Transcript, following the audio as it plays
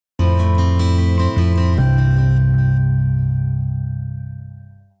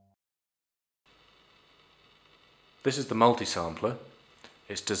This is the Multisampler.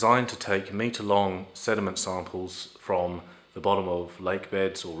 It's designed to take metre-long sediment samples from the bottom of lake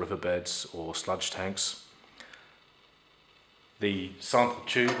beds or river beds or sludge tanks. The sample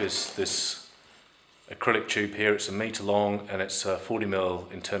tube is this acrylic tube here. It's a metre long and it's a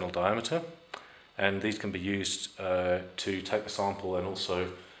 40mm internal diameter, and these can be used to take the sample, and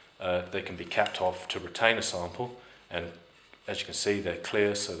also they can be capped off to retain a sample, and as you can see they're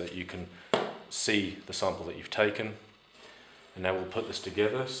clear so that you can see the sample that you've taken. And now we'll put this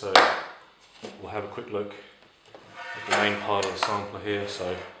together, so we'll have a quick look at the main part of the sampler here.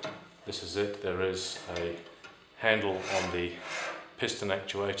 So this is it. There is a handle on the piston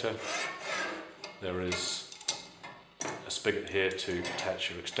actuator. There is a spigot here to attach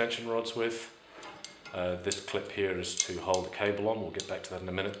your extension rods with. This clip here is to hold the cable on. We'll get back to that in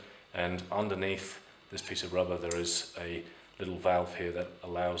a minute. And underneath this piece of rubber there is a little valve here that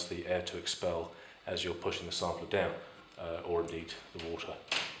allows the air to expel as you're pushing the sampler down, or indeed the water.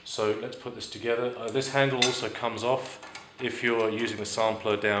 So let's put this together. This handle also comes off if you're using the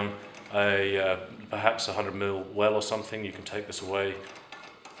sampler down a perhaps 100mm well or something. You can take this away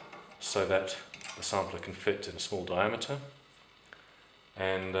so that the sampler can fit in a small diameter.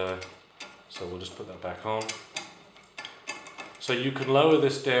 And so we'll just put that back on. So you can lower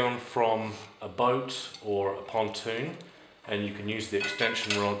this down from a boat or a pontoon, and you can use the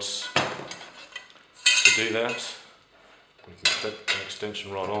extension rods to do that. We can clip an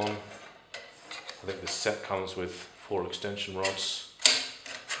extension rod on. I think this set comes with 4 extension rods.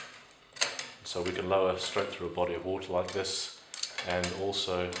 So we can lower straight through a body of water like this, and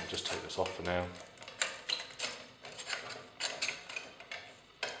also, I'll just take this off for now.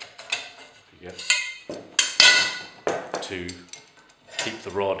 To keep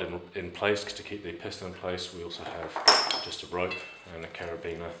the rod in place, to keep the piston in place, we also have just a rope and a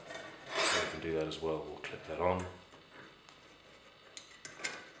carabiner, so we can do that as well. We'll clip that on.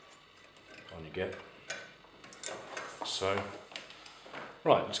 On you get. So,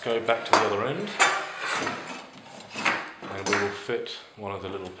 right, let's go back to the other end, and we will fit one of the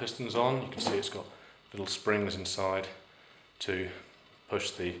little pistons on. You can see it's got little springs inside to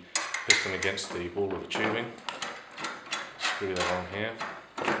push the piston against the wall of the tubing. Screw that on here.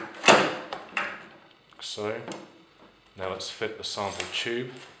 So, now let's fit the sample tube.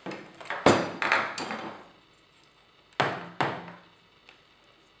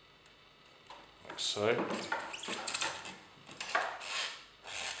 Like so.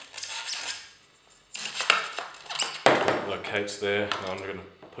 That locates there. Now I'm going to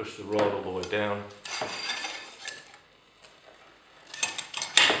push the rod all the way down.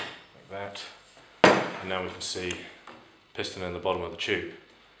 That, and now we can see piston in the bottom of the tube.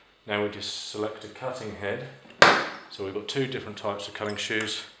 Now we just select a cutting head. So we've got 2 different types of cutting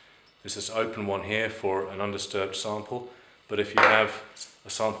shoes. This is an open one here for an undisturbed sample, but if you have a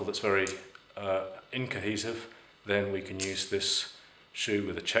sample that's very incohesive, then we can use this shoe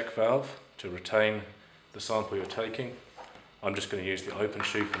with a check valve to retain the sample you're taking. I'm just going to use the open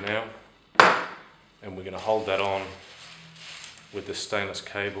shoe for now, and we're going to hold that on with this stainless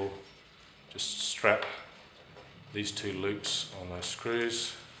cable. Just strap these 2 loops on those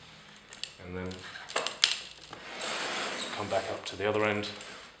screws, and then come back up to the other end,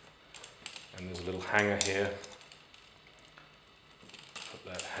 and there's a little hanger here. Put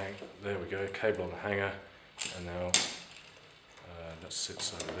that there we go, cable on the hanger, and now that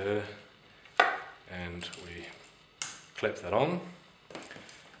sits over there, and we clip that on,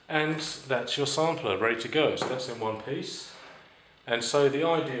 and that's your sampler ready to go. So that's in one piece. And so the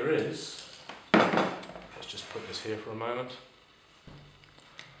idea is, let's just put this here for a moment.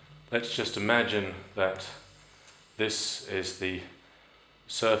 Let's just imagine that this is the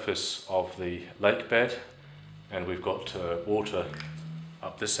surface of the lake bed, and we've got water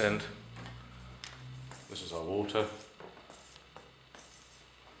up this end. This is our water,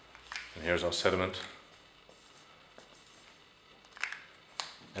 and here's our sediment.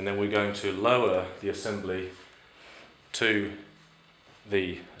 And then we're going to lower the assembly to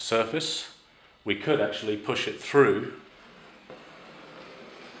the surface. We could actually push it through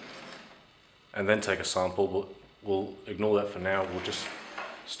and then take a sample, but we'll ignore that for now. We'll just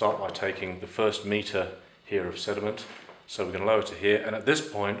start by taking the first metre here of sediment. So we're going to lower it to here, and at this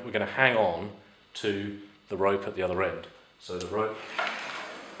point we're going to hang on to the rope at the other end. So the rope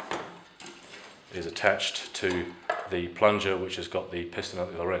is attached to the plunger, which has got the piston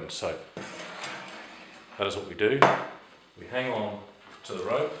at the other end. So that is what we do. We hang on to the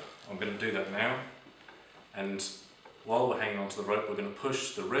rope. I'm going to do that now, and while we're hanging on to the rope, we're going to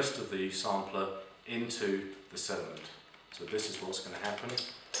push the rest of the sampler into the sediment. So this is what's going to happen.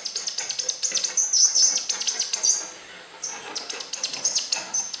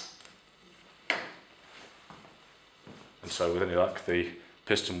 so with any luck the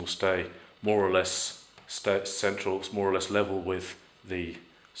piston will stay more or less central, more or less level with the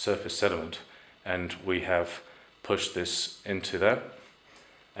surface sediment, and we have pushed this into that.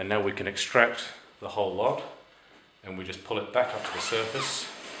 And now we can extract the whole lot, and we just pull it back up to the surface,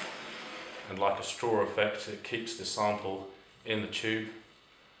 and like a straw effect it keeps the sample in the tube,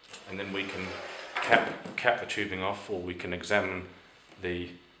 and then we can cap the tubing off, or we can examine the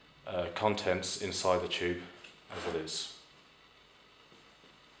contents inside the tube as it is.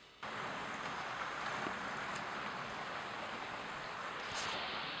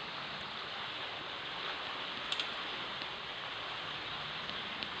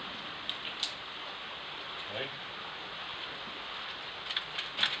 Okay.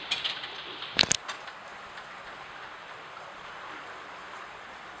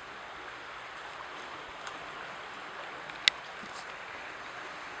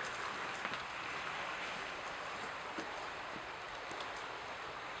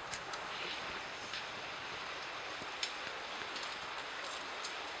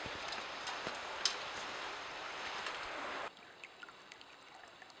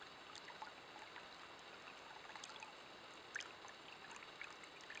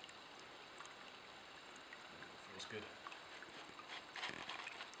 Feels good.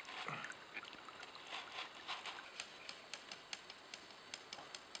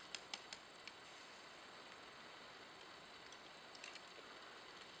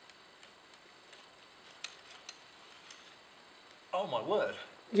 Oh my word.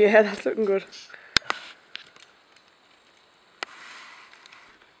 Yeah, that's looking good.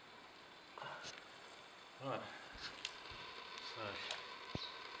 Right. So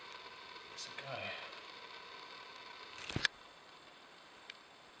let's go.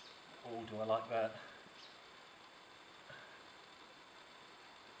 Oh, do I like that?